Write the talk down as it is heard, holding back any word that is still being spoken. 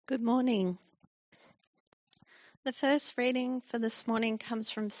Good morning. The first reading for this morning comes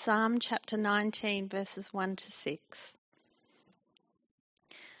from Psalm chapter 19, verses 1 to 6.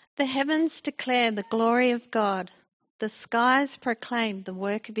 The heavens declare the glory of God. The skies proclaim the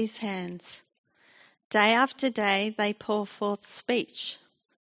work of his hands. Day after day they pour forth speech.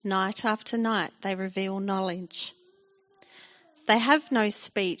 Night after night they reveal knowledge. They have no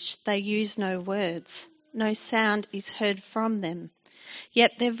speech, they use no words. No sound is heard from them.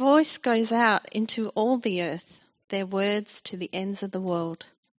 Yet their voice goes out into all the earth, their words to the ends of the world.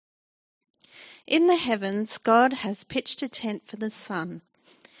 In the heavens, God has pitched a tent for the sun.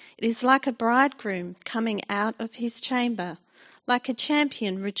 It is like a bridegroom coming out of his chamber, like a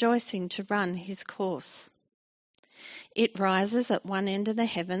champion rejoicing to run his course. It rises at one end of the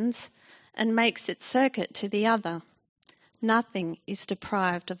heavens and makes its circuit to the other. Nothing is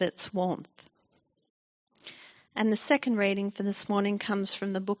deprived of its warmth. And the second reading for this morning comes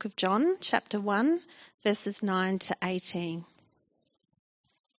from the book of John, chapter 1, verses 9 to 18.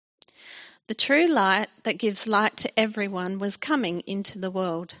 The true light that gives light to everyone was coming into the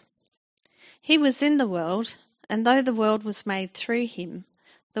world. He was in the world, and though the world was made through him,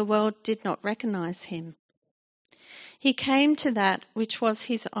 the world did not recognize him. He came to that which was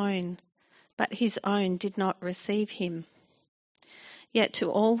his own, but his own did not receive him. Yet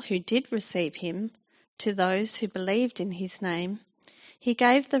to all who did receive him, to those who believed in his name, he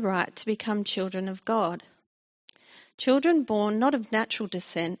gave the right to become children of God. Children born not of natural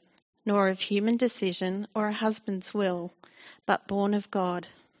descent, nor of human decision or a husband's will, but born of God.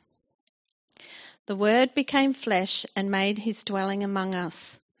 The Word became flesh and made his dwelling among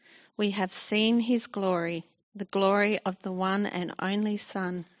us. We have seen his glory, the glory of the one and only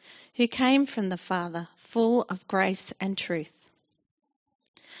Son, who came from the Father, full of grace and truth.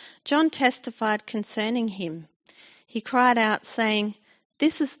 John testified concerning him. He cried out, saying,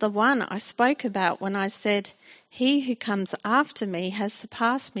 "This is the one I spoke about when I said, 'He who comes after me has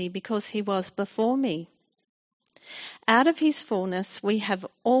surpassed me because he was before me.' Out of his fullness we have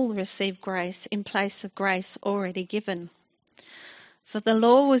all received grace in place of grace already given. For the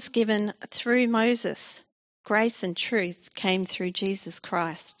law was given through Moses. Grace and truth came through Jesus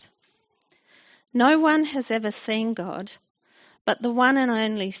Christ. No one has ever seen God, but the one and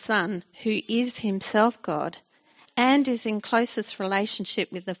only Son, who is himself God and is in closest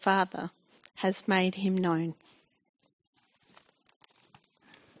relationship with the Father, has made him known."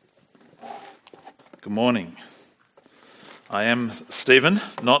 Good morning. I am Stephen,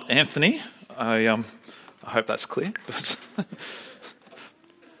 not Anthony. I hope that's clear.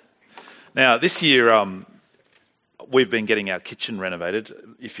 Now, this year we've been getting our kitchen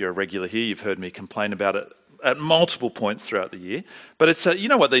renovated. If you're a regular here, you've heard me complain about it at multiple points throughout the year. But it's you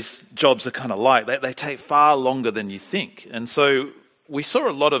know what these jobs are kind of like. They take far longer than you think. And so we saw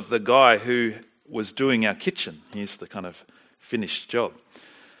a lot of the guy who was doing our kitchen. Here's the kind of finished job.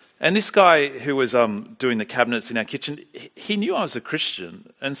 And this guy who was doing the cabinets in our kitchen, he knew I was a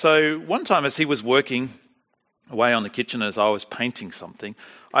Christian. And so one time as he was working away on the kitchen as I was painting something,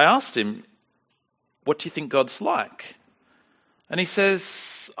 I asked him, "What do you think God's like?" And he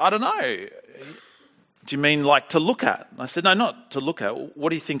says, "I don't know. Do you mean like to look at?" I said, "No, not to look at. What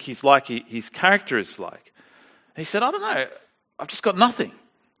do you think he's like, his character is like?" And he said, "I don't know. I've just got nothing."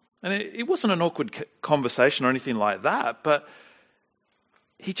 And it wasn't an awkward conversation or anything like that, but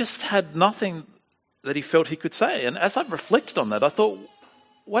he just had nothing that he felt he could say. And as I reflected on that, I thought,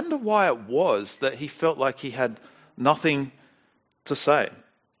 wonder why it was that he felt like he had nothing to say.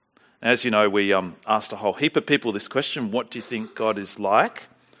 As you know, we asked a whole heap of people this question, what do you think God is like?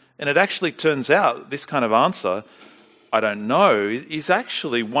 And it actually turns out this kind of answer, I don't know, is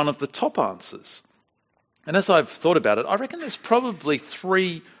actually one of the top answers. And as I've thought about it, I reckon there's probably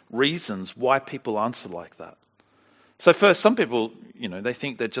 3 reasons why people answer like that. So first, some people, they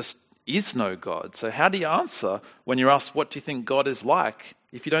think there just is no God. So how do you answer when you're asked, what do you think God is like,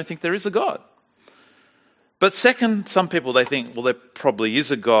 if you don't think there is a God? But second, some people, they think, well, there probably is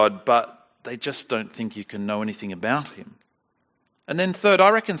a God, but they just don't think you can know anything about him. And then third,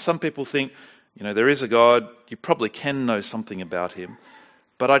 I reckon some people think, there is a God, you probably can know something about him,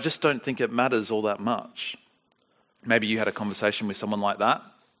 but I just don't think it matters all that much. Maybe you had a conversation with someone like that.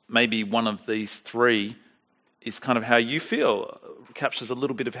 Maybe one of these 3 is kind of how you feel, captures a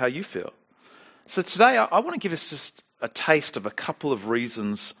little bit of how you feel. So today I want to give us just a taste of a couple of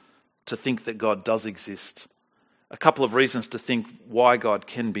reasons to think that God does exist, a couple of reasons to think why God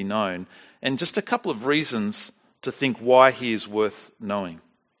can be known, and just a couple of reasons to think why he is worth knowing.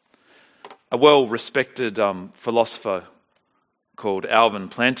 A well-respected philosopher called Alvin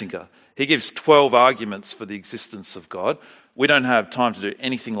Plantinga, he gives 12 arguments for the existence of God. we don't have time to do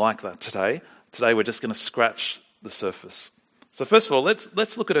anything like that today. Today we're just going to scratch the surface. So first of all,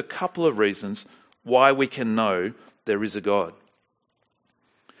 let's look at a couple of reasons why we can know there is a God.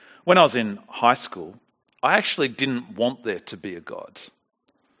 When I was in high school, I actually didn't want there to be a God.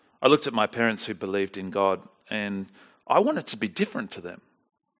 I looked at my parents who believed in God, and I wanted to be different to them.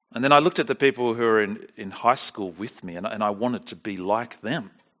 And then I looked at the people who were in high school with me, and I wanted to be like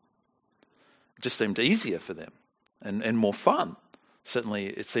them. It just seemed easier for them and more fun. Certainly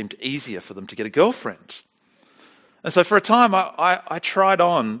it seemed easier for them to get a girlfriend. And so for a time I tried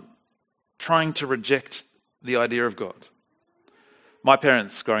on trying to reject the idea of God. My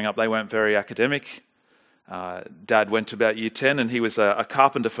parents growing up, they weren't very academic. Dad went to about year 10 and he was a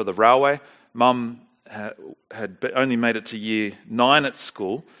carpenter for the railway. Mum had only made it to year 9 at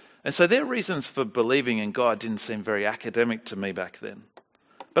school. And so their reasons for believing in God didn't seem very academic to me back then.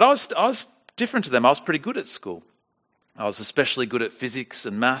 But I was different to them. I was pretty good at school. I was especially good at physics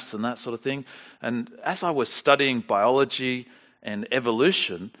and maths and that sort of thing. And as I was studying biology and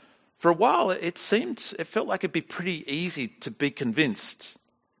evolution, for a while it felt like it'd be pretty easy to be convinced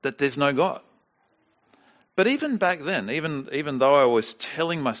that there's no God. But even back then, even though I was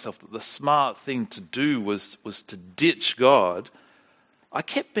telling myself that the smart thing to do was to ditch God, I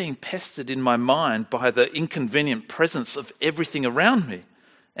kept being pestered in my mind by the inconvenient presence of everything around me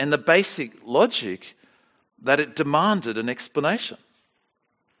and the basic logic that it demanded an explanation.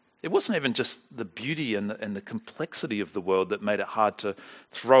 It wasn't even just the beauty and the complexity of the world that made it hard to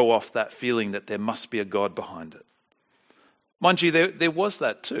throw off that feeling that there must be a God behind it. Mind you, there was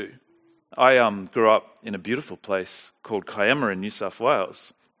that too. I grew up in a beautiful place called Kiama in New South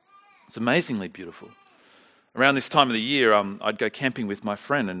Wales. It's amazingly beautiful. Around this time of the year, I'd go camping with my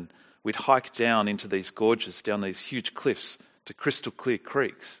friend and we'd hike down into these gorges, down these huge cliffs to crystal clear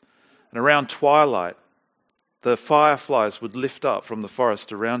creeks. And around twilight, the fireflies would lift up from the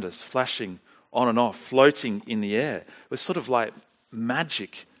forest around us, flashing on and off, floating in the air. It was sort of like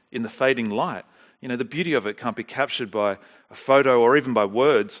magic in the fading light. You know, the beauty of it can't be captured by a photo or even by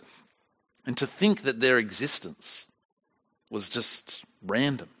words. And to think that their existence was just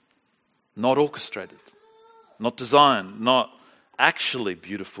random, not orchestrated, not designed, not actually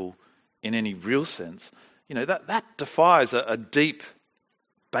beautiful in any real sense, you know, that defies a deep,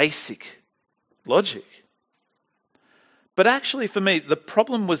 basic logic. But actually for me, the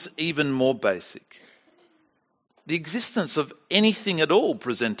problem was even more basic. The existence of anything at all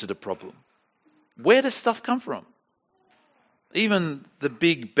presented a problem. Where does stuff come from? Even the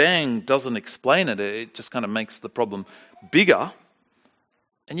Big Bang doesn't explain it. It just kind of makes the problem bigger.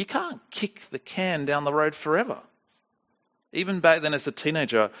 And you can't kick the can down the road forever. Even back then as a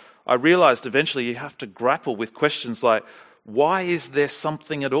teenager, I realized eventually you have to grapple with questions like, why is there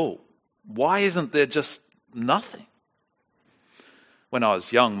something at all? Why isn't there just nothing? When I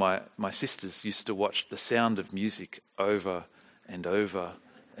was young, my sisters used to watch The Sound of Music over and over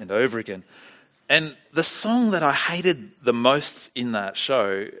and over again. And the song that I hated the most in that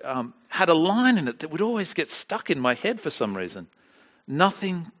show had a line in it that would always get stuck in my head for some reason.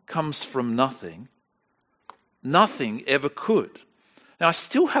 Nothing comes from nothing. Nothing ever could. Now, I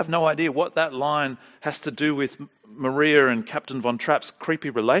still have no idea what that line has to do with Maria and Captain Von Trapp's creepy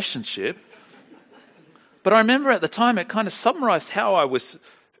relationship. But I remember at the time it kind of summarized how I was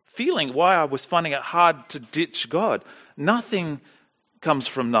feeling, why I was finding it hard to ditch God. Nothing comes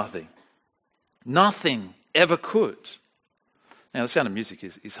from nothing. Nothing ever could. Now, The Sound of Music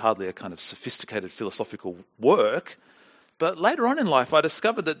is hardly a kind of sophisticated philosophical work, but later on in life I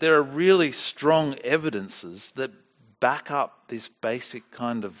discovered that there are really strong evidences that back up this basic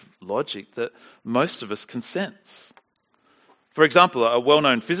kind of logic that most of us can sense. For example, a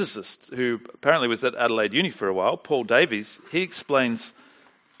well-known physicist who apparently was at Adelaide Uni for a while, Paul Davies, he explains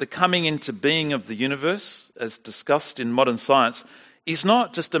the coming into being of the universe, as discussed in modern science, is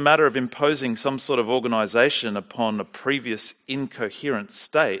not just a matter of imposing some sort of organisation upon a previous incoherent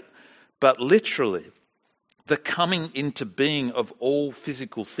state, but literally the coming into being of all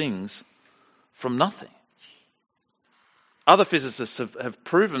physical things from nothing. Other physicists have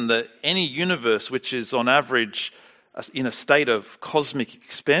proven that any universe which is on average in a state of cosmic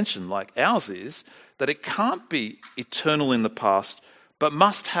expansion like ours is, that it can't be eternal in the past, but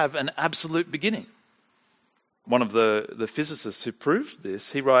must have an absolute beginning. One of the physicists who proved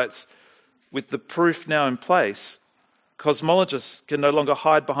this, he writes, with the proof now in place, cosmologists can no longer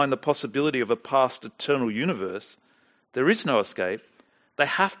hide behind the possibility of a past eternal universe. There is no escape. They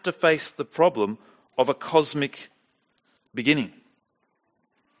have to face the problem of a cosmic beginning.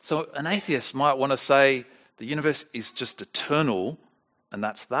 So an atheist might want to say the universe is just eternal, and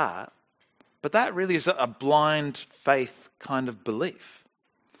that's that. But that really is a blind faith kind of belief.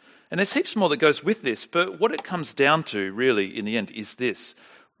 And there's heaps more that goes with this, but what it comes down to really in the end is this.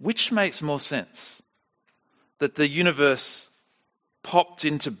 Which makes more sense? That the universe popped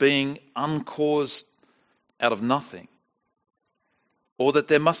into being uncaused out of nothing? Or that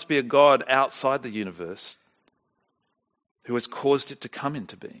there must be a God outside the universe who has caused it to come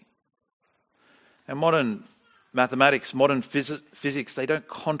into being? And modern mathematics, modern physics, they don't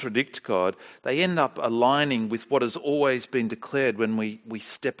contradict God. They end up aligning with what has always been declared when we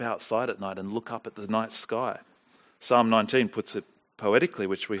step outside at night and look up at the night sky. Psalm 19 puts it poetically,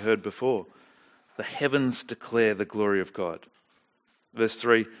 which we heard before. The heavens declare the glory of God. Verse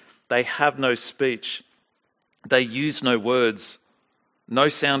 3, they have no speech. They use no words. No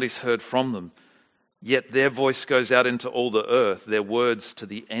sound is heard from them. Yet their voice goes out into all the earth, their words to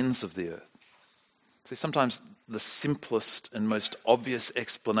the ends of the earth. See, sometimes the simplest and most obvious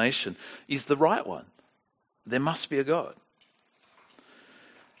explanation is the right one. There must be a God.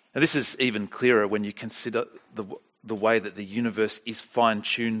 And this is even clearer when you consider the way that the universe is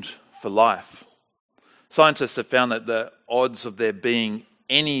fine-tuned for life. Scientists have found that the odds of there being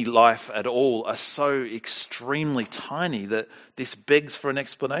any life at all are so extremely tiny that this begs for an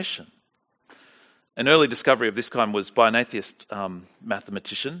explanation. An early discovery of this kind was by an atheist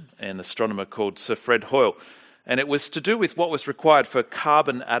mathematician and astronomer called Sir Fred Hoyle. And it was to do with what was required for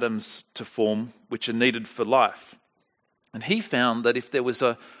carbon atoms to form, which are needed for life. And he found that if there was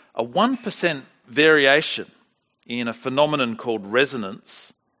a 1% variation in a phenomenon called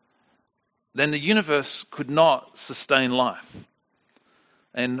resonance, then the universe could not sustain life.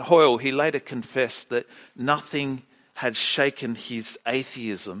 And Hoyle, he later confessed that nothing had shaken his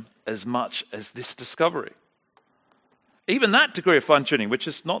atheism as much as this discovery. Even that degree of fine-tuning, which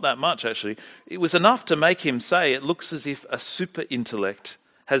is not that much actually, it was enough to make him say it looks as if a super intellect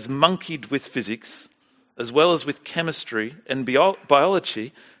has monkeyed with physics as well as with chemistry and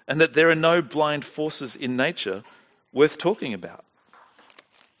biology, and that there are no blind forces in nature worth talking about.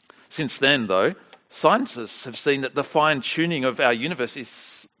 Since then, though, scientists have seen that the fine-tuning of our universe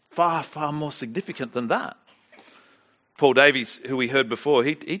is far, far more significant than that. Paul Davies, who we heard before,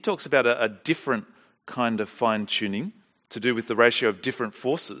 he talks about a different kind of fine-tuning to do with the ratio of different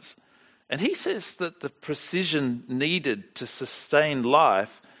forces. And he says that the precision needed to sustain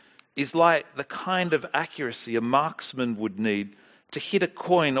life is like the kind of accuracy a marksman would need to hit a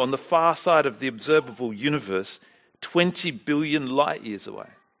coin on the far side of the observable universe 20 billion light years away.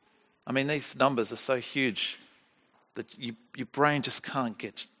 I mean, these numbers are so huge that your brain just can't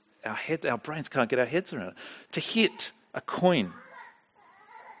get our brains can't get our heads around it. To hit a coin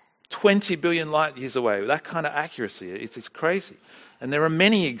 20 billion light years away, that kind of accuracy, it's crazy. And there are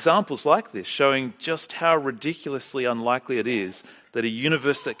many examples like this showing just how ridiculously unlikely it is that a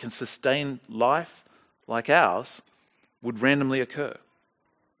universe that can sustain life like ours would randomly occur.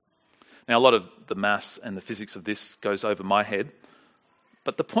 Now, a lot of the maths and the physics of this goes over my head,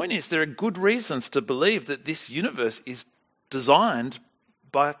 but the point is there are good reasons to believe that this universe is designed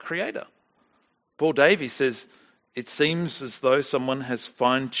by a creator. Paul Davies says, it seems as though someone has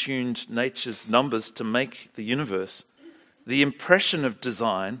fine-tuned nature's numbers to make the universe. The impression of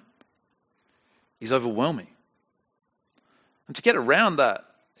design is overwhelming. And to get around that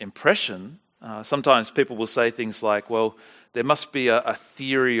impression, sometimes people will say things like, well, there must be a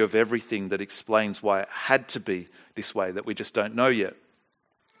theory of everything that explains why it had to be this way that we just don't know yet.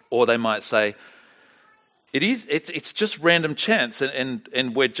 Or they might say, it's just random chance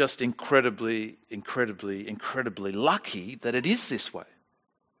and we're just incredibly lucky that it is this way.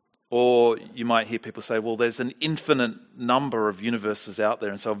 Or you might hear people say, well, there's an infinite number of universes out there,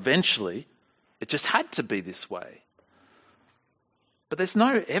 and so eventually it just had to be this way. But there's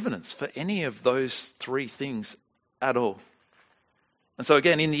no evidence for any of those three things at all. And so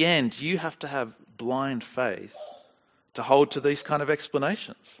again, in the end, you have to have blind faith to hold to these kind of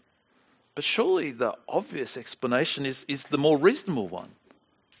explanations. But surely the obvious explanation is the more reasonable one.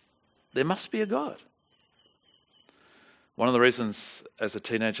 There must be a God. One of the reasons as a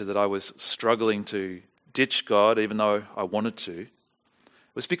teenager that I was struggling to ditch God, even though I wanted to,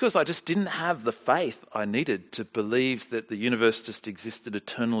 was because I just didn't have the faith I needed to believe that the universe just existed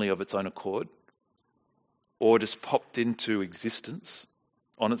eternally of its own accord, or just popped into existence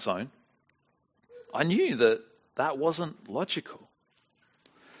on its own. I knew that wasn't logical.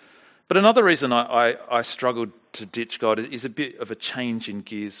 But another reason I struggled to ditch God is a bit of a change in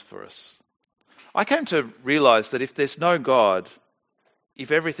gears for us. I came to realise that if there's no God, if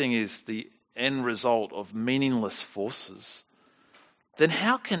everything is the end result of meaningless forces, then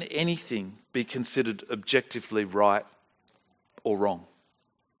how can anything be considered objectively right or wrong?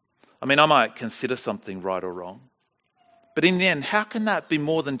 I mean, I might consider something right or wrong. But in the end, how can that be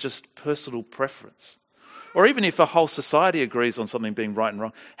more than just personal preference? Or even if a whole society agrees on something being right and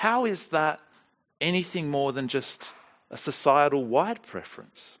wrong, how is that anything more than just a societal wide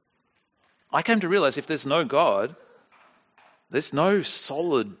preference? I came to realize if there's no God, there's no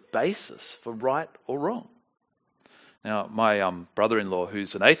solid basis for right or wrong. Now, my brother-in-law,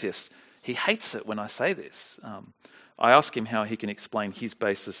 who's an atheist, he hates it when I say this. I ask him how he can explain his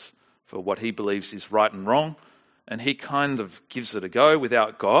basis for what he believes is right and wrong, and he kind of gives it a go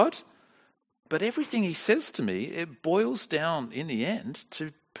without God. But everything he says to me, it boils down in the end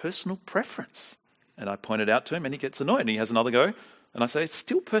to personal preference. And I point it out to him and he gets annoyed and he has another go. And I say, it's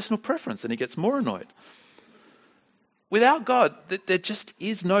still personal preference, and he gets more annoyed. Without God, there just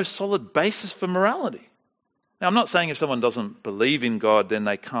is no solid basis for morality. Now, I'm not saying if someone doesn't believe in God, then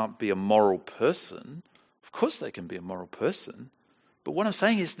they can't be a moral person. Of course they can be a moral person. But what I'm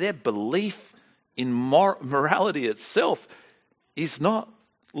saying is their belief in morality itself is not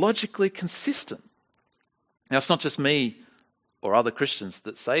logically consistent. Now, it's not just me or other Christians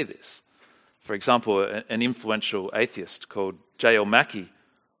that say this. For example, an influential atheist called J.L. Mackie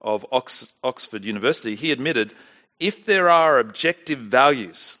of Oxford University, he admitted, if there are objective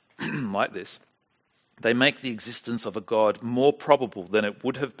values like this, they make the existence of a God more probable than it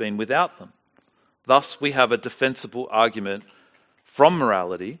would have been without them. Thus, we have a defensible argument from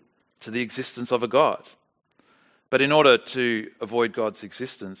morality to the existence of a God. But in order to avoid God's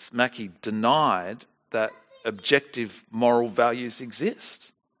existence, Mackie denied that objective moral values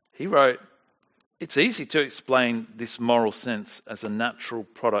exist. He wrote, it's easy to explain this moral sense as a natural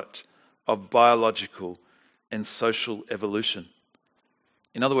product of biological and social evolution.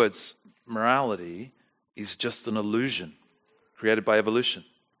 In other words, morality is just an illusion created by evolution.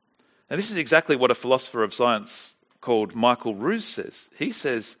 Now, this is exactly what a philosopher of science called Michael Ruse says. He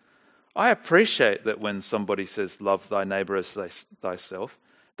says, I appreciate that when somebody says, love thy neighbour as thyself,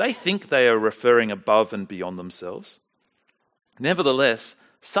 they think they are referring above and beyond themselves. Nevertheless,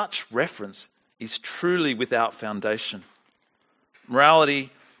 such reference is truly without foundation.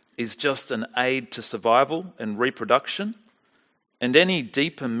 Morality is just an aid to survival and reproduction, and any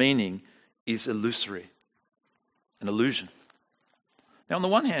deeper meaning is illusory, an illusion. Now, on the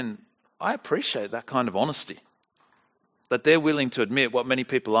one hand, I appreciate that kind of honesty, that they're willing to admit what many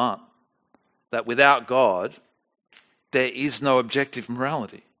people aren't, that without God, there is no objective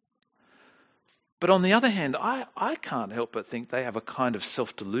morality. But on the other hand, I can't help but think they have a kind of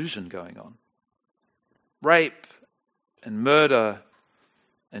self-delusion going on. Rape and murder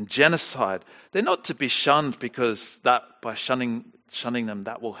and genocide, they're not to be shunned because that by shunning them,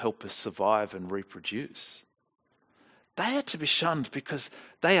 that will help us survive and reproduce. They are to be shunned because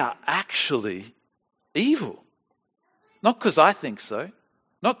they are actually evil. Not because I think so,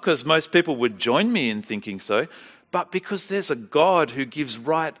 not because most people would join me in thinking so, but because there's a God who gives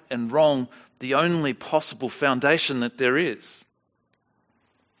right and wrong the only possible foundation that there is.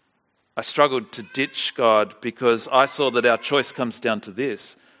 I struggled to ditch God because I saw that our choice comes down to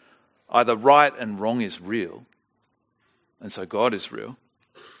this. Either right and wrong is real, and so God is real,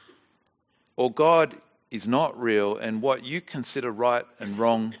 or God is not real, and what you consider right and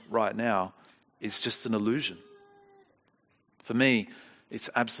wrong right now is just an illusion. For me, it's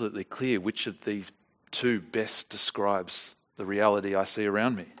absolutely clear which of these two best describes the reality I see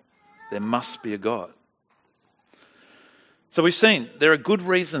around me. There must be a God. So we've seen there are good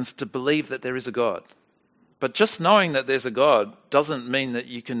reasons to believe that there is a God. But just knowing that there's a God doesn't mean that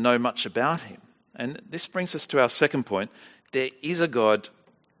you can know much about him. And this brings us to our second point. There is a God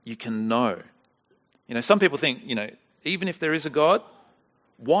you can know. Some people think, even if there is a God,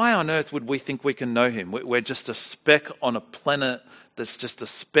 why on earth would we think we can know him? We're just a speck on a planet that's just a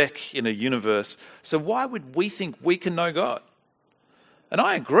speck in a universe. So why would we think we can know God? And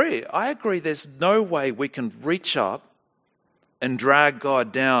I agree. There's no way we can reach up and drag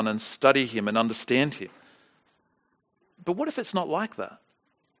God down and study him and understand him. But what if it's not like that?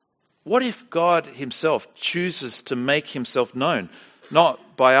 What if God himself chooses to make himself known,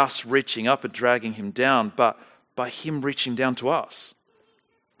 not by us reaching up and dragging him down, but by him reaching down to us?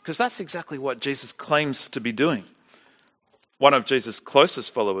 Because that's exactly what Jesus claims to be doing. One of Jesus'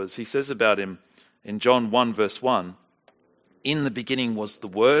 closest followers, he says about him in John 1 verse 1, in the beginning was the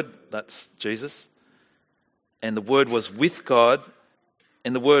Word, that's Jesus, and the Word was with God,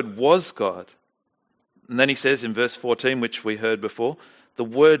 and the Word was God. And then he says in verse 14, which we heard before, the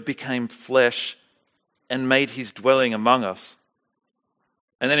Word became flesh and made his dwelling among us.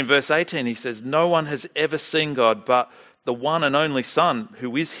 And then in verse 18 he says, no one has ever seen God but the one and only Son,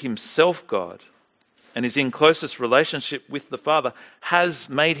 who is himself God. and is in closest relationship with the Father has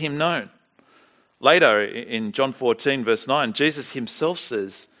made him known. Later in John 14 verse 9, Jesus himself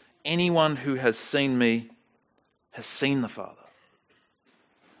says, anyone who has seen me has seen the Father.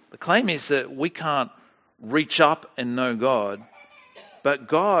 The claim is that we can't reach up and know God, but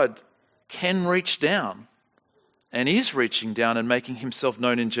God can reach down and is reaching down and making himself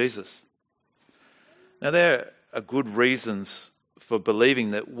known in Jesus. Now there are good reasons for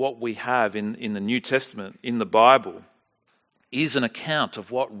believing that what we have in the New Testament, in the Bible, is an account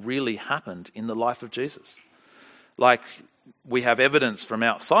of what really happened in the life of Jesus. Like we have evidence from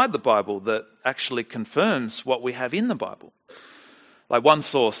outside the Bible that actually confirms what we have in the Bible. Like one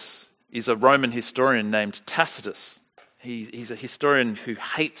source is a Roman historian named Tacitus. He's a historian who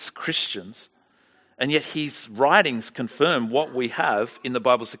hates Christians, and yet his writings confirm what we have in the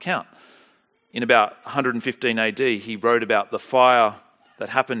Bible's account. In about 115 AD, he wrote about the fire that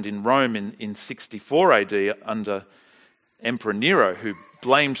happened in Rome in 64 AD under Emperor Nero, who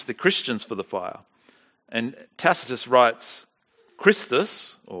blamed the Christians for the fire. And Tacitus writes,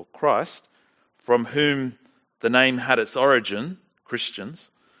 Christus, or Christ, from whom the name had its origin, Christians,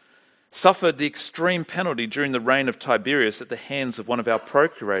 suffered the extreme penalty during the reign of Tiberius at the hands of one of our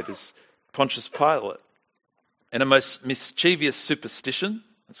procurators, Pontius Pilate. And a most mischievous superstition,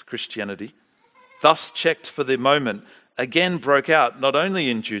 that's Christianity, thus checked for the moment, again broke out not only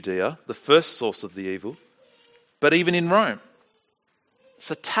in Judea, the first source of the evil, but even in Rome.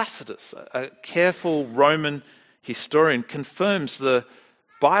 So Tacitus, a careful Roman historian, confirms the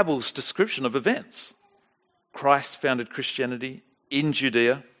Bible's description of events. Christ founded Christianity in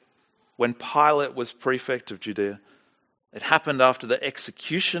Judea when Pilate was prefect of Judea. It happened after the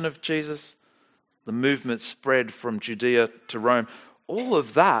execution of Jesus. The movement spread from Judea to Rome. All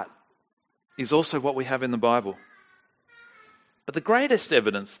of that is also what we have in the Bible. But the greatest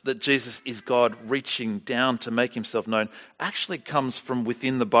evidence that Jesus is God reaching down to make himself known actually comes from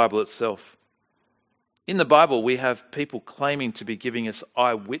within the Bible itself. In the Bible, we have people claiming to be giving us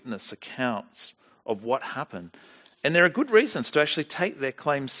eyewitness accounts of what happened. And there are good reasons to actually take their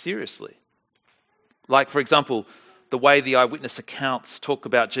claims seriously. Like, for example, the way the eyewitness accounts talk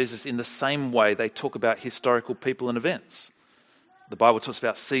about Jesus in the same way they talk about historical people and events. The Bible talks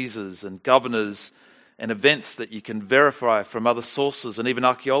about Caesars and governors and events that you can verify from other sources and even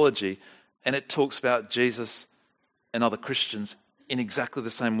archaeology, and it talks about Jesus and other Christians in exactly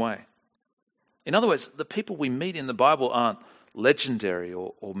the same way. In other words, the people we meet in the Bible aren't legendary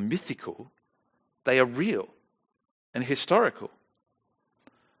or mythical. They are real and historical.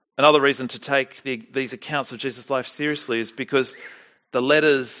 Another reason to take these accounts of Jesus' life seriously is because the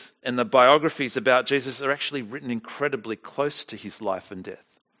letters and the biographies about Jesus are actually written incredibly close to his life and death.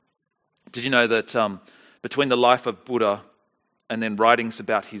 Did you know that between the life of Buddha and then writings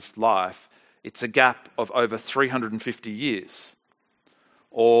about his life, it's a gap of over 350 years?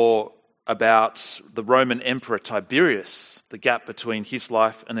 Or about the Roman Emperor Tiberius, the gap between his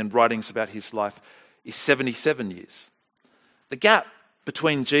life and then writings about his life is 77 years. The gap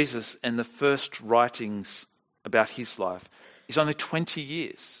between Jesus and the first writings about his life is only 20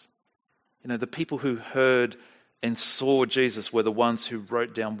 years. You know, the people who heard and saw Jesus were the ones who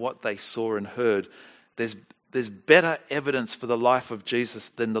wrote down what they saw and heard. There's better evidence for the life of Jesus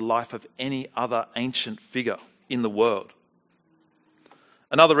than the life of any other ancient figure in the world.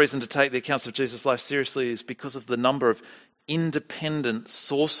 Another reason to take the accounts of Jesus' life seriously is because of the number of independent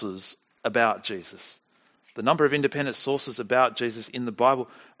sources about Jesus. The number of independent sources about Jesus in the Bible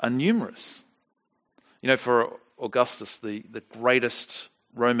are numerous. You know, for Augustus, the greatest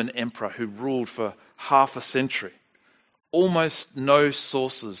Roman emperor who ruled for half a century, almost no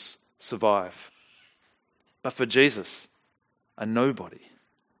sources survive. But for Jesus, a nobody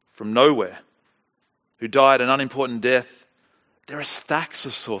from nowhere who died an unimportant death, there are stacks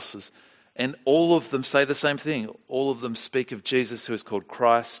of sources, and all of them say the same thing. All of them speak of Jesus, who is called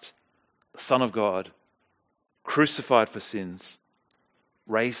Christ, the Son of God, crucified for sins,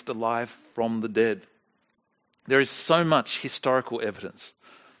 raised alive from the dead. There is so much historical evidence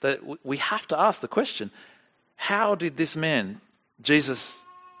that we have to ask the question, how did this man, Jesus,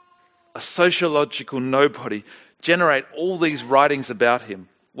 a sociological nobody, generate all these writings about him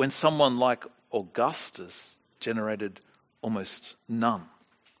when someone like Augustus generated almost none?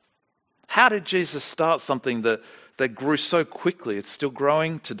 How did Jesus start something that grew so quickly? It's still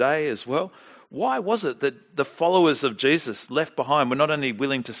growing today as well. Why was it that the followers of Jesus left behind were not only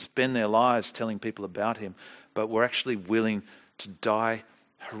willing to spend their lives telling people about him, but were actually willing to die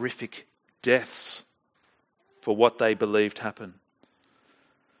horrific deaths for what they believed happened?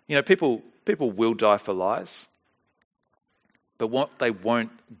 You know, people will die for lies, but what they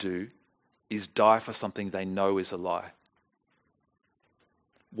won't do is die for something they know is a lie.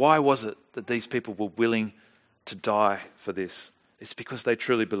 Why was it that these people were willing to die for this? It's because they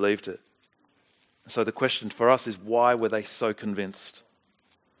truly believed it. So the question for us is, why were they so convinced?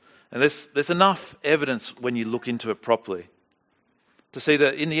 And there's enough evidence when you look into it properly to see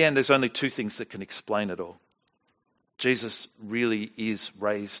that in the end there's only two things that can explain it all. Jesus really is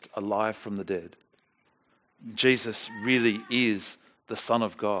raised alive from the dead. Jesus really is the Son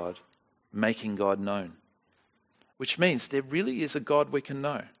of God, making God known. Which means there really is a God we can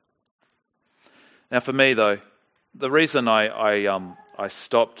know. Now for me though, the reason I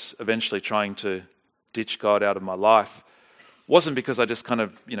stopped eventually trying to ditch God out of my life wasn't because I just kind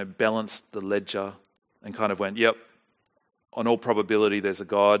of, balanced the ledger and kind of went, yep, on all probability there's a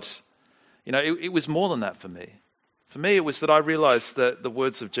God. It was more than that for me. For me it was that I realized that the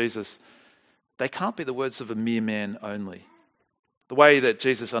words of Jesus, they can't be the words of a mere man only. The way that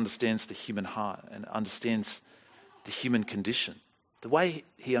Jesus understands the human heart and understands the human condition, the way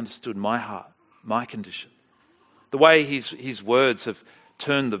he understood my heart, my condition, the way his words have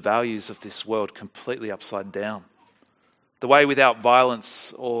turned the values of this world completely upside down, the way without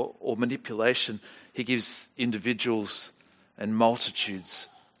violence or manipulation he gives individuals and multitudes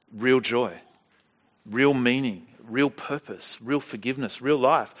real joy, real meaning, real purpose, real forgiveness, real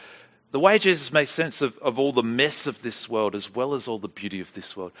life. The way Jesus makes sense of all the mess of this world as well as all the beauty of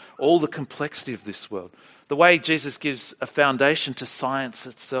this world, all the complexity of this world. The way Jesus gives a foundation to science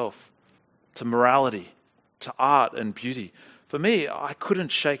itself, to morality, to art and beauty. For me, I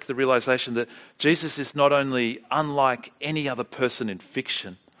couldn't shake the realization that Jesus is not only unlike any other person in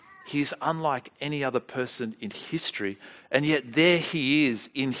fiction, he is unlike any other person in history, and yet there he is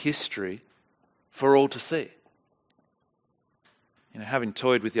in history for all to see. Having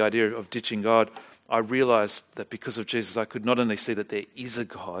toyed with the idea of ditching God, I realized that because of Jesus, I could not only see that there is a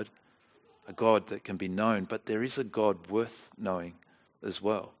God that can be known, but there is a God worth knowing as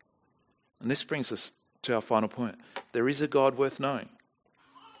well. And this brings us to our final point. There is a God worth knowing.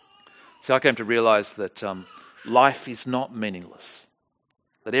 See, I came to realize that life is not meaningless,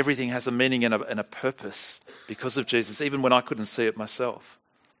 that everything has a meaning and a purpose because of Jesus, even when I couldn't see it myself.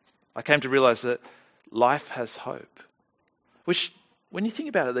 I came to realize that life has hope, which, when you think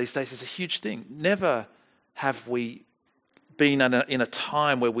about it these days, is a huge thing. Never have we been in a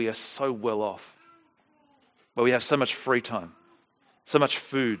time where we are so well off, where we have so much free time, so much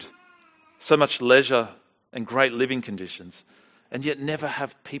food, so much leisure and great living conditions, and yet never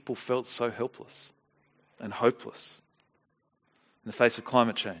have people felt so helpless and hopeless in the face of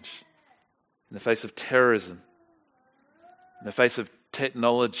climate change, in the face of terrorism, in the face of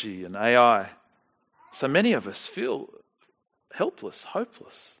technology and AI. So many of us feel helpless,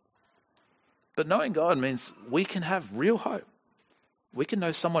 hopeless. But knowing God means we can have real hope. We can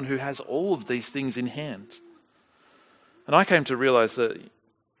know someone who has all of these things in hand. And I came to realize that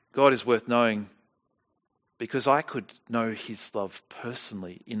God is worth knowing because I could know his love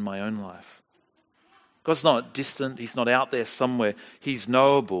personally in my own life. God's not distant. He's not out there somewhere. He's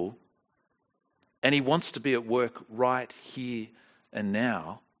knowable. And he wants to be at work right here and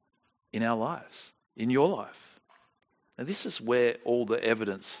now in our lives, in your life. And this is where all the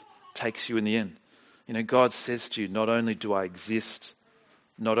evidence takes you in the end. God says to you, not only do I exist,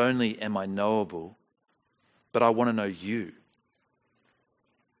 not only am I knowable, but I want to know you.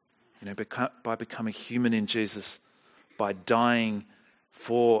 By becoming human in Jesus, by dying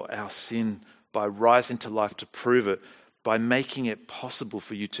for our sin, by rising to life to prove it, by making it possible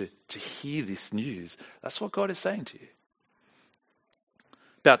for you to hear this news. That's what God is saying to you.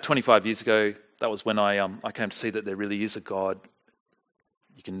 About 25 years ago, that was when I came to see that there really is a God.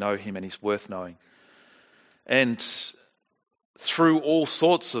 You can know him and he's worth knowing. And through all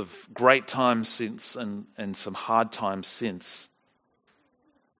sorts of great times since and some hard times since,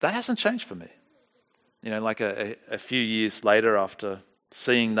 that hasn't changed for me. Like a few years later after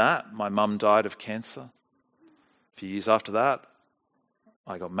seeing that, my mum died of cancer. A few years after that,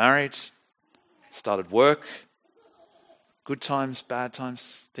 I got married, started work. Good times, bad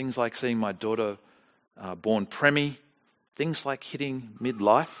times, things like seeing my daughter born preemie, things like hitting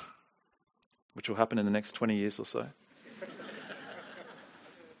midlife, which will happen in the next 20 years or so.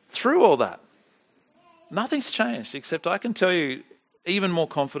 Through all that, nothing's changed, except I can tell you even more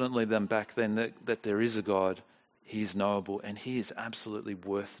confidently than back then that there is a God, he is knowable, and he is absolutely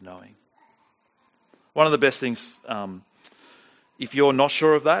worth knowing. One of the best things, if you're not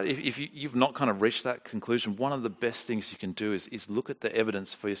sure of that, if you've not kind of reached that conclusion, one of the best things you can do is look at the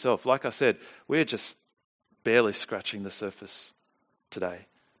evidence for yourself. Like I said, we're just barely scratching the surface today.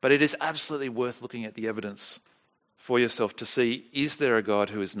 But it is absolutely worth looking at the evidence for yourself to see, is there a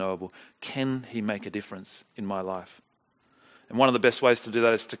God who is knowable? Can he make a difference in my life? And one of the best ways to do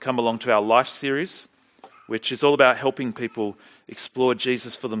that is to come along to our life series, which is all about helping people explore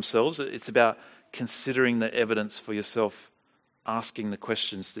Jesus for themselves. It's about considering the evidence for yourself, asking the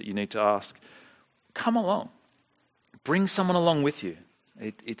questions that you need to ask. Come along. Bring someone along with you.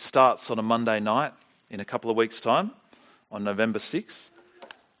 It starts on a Monday night in a couple of weeks' time, on November 6th.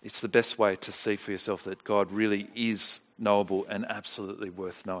 It's the best way to see for yourself that God really is knowable and absolutely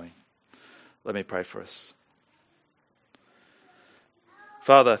worth knowing. Let me pray for us.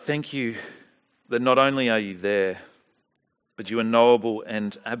 Father, thank you that not only are you there, but you are knowable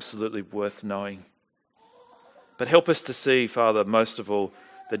and absolutely worth knowing. But help us to see, Father, most of all,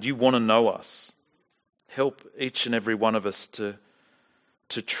 that you want to know us. Help each and every one of us to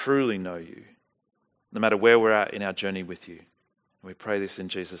truly know you, no matter where we're at in our journey with you. We pray this in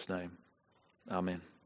Jesus' name. Amen.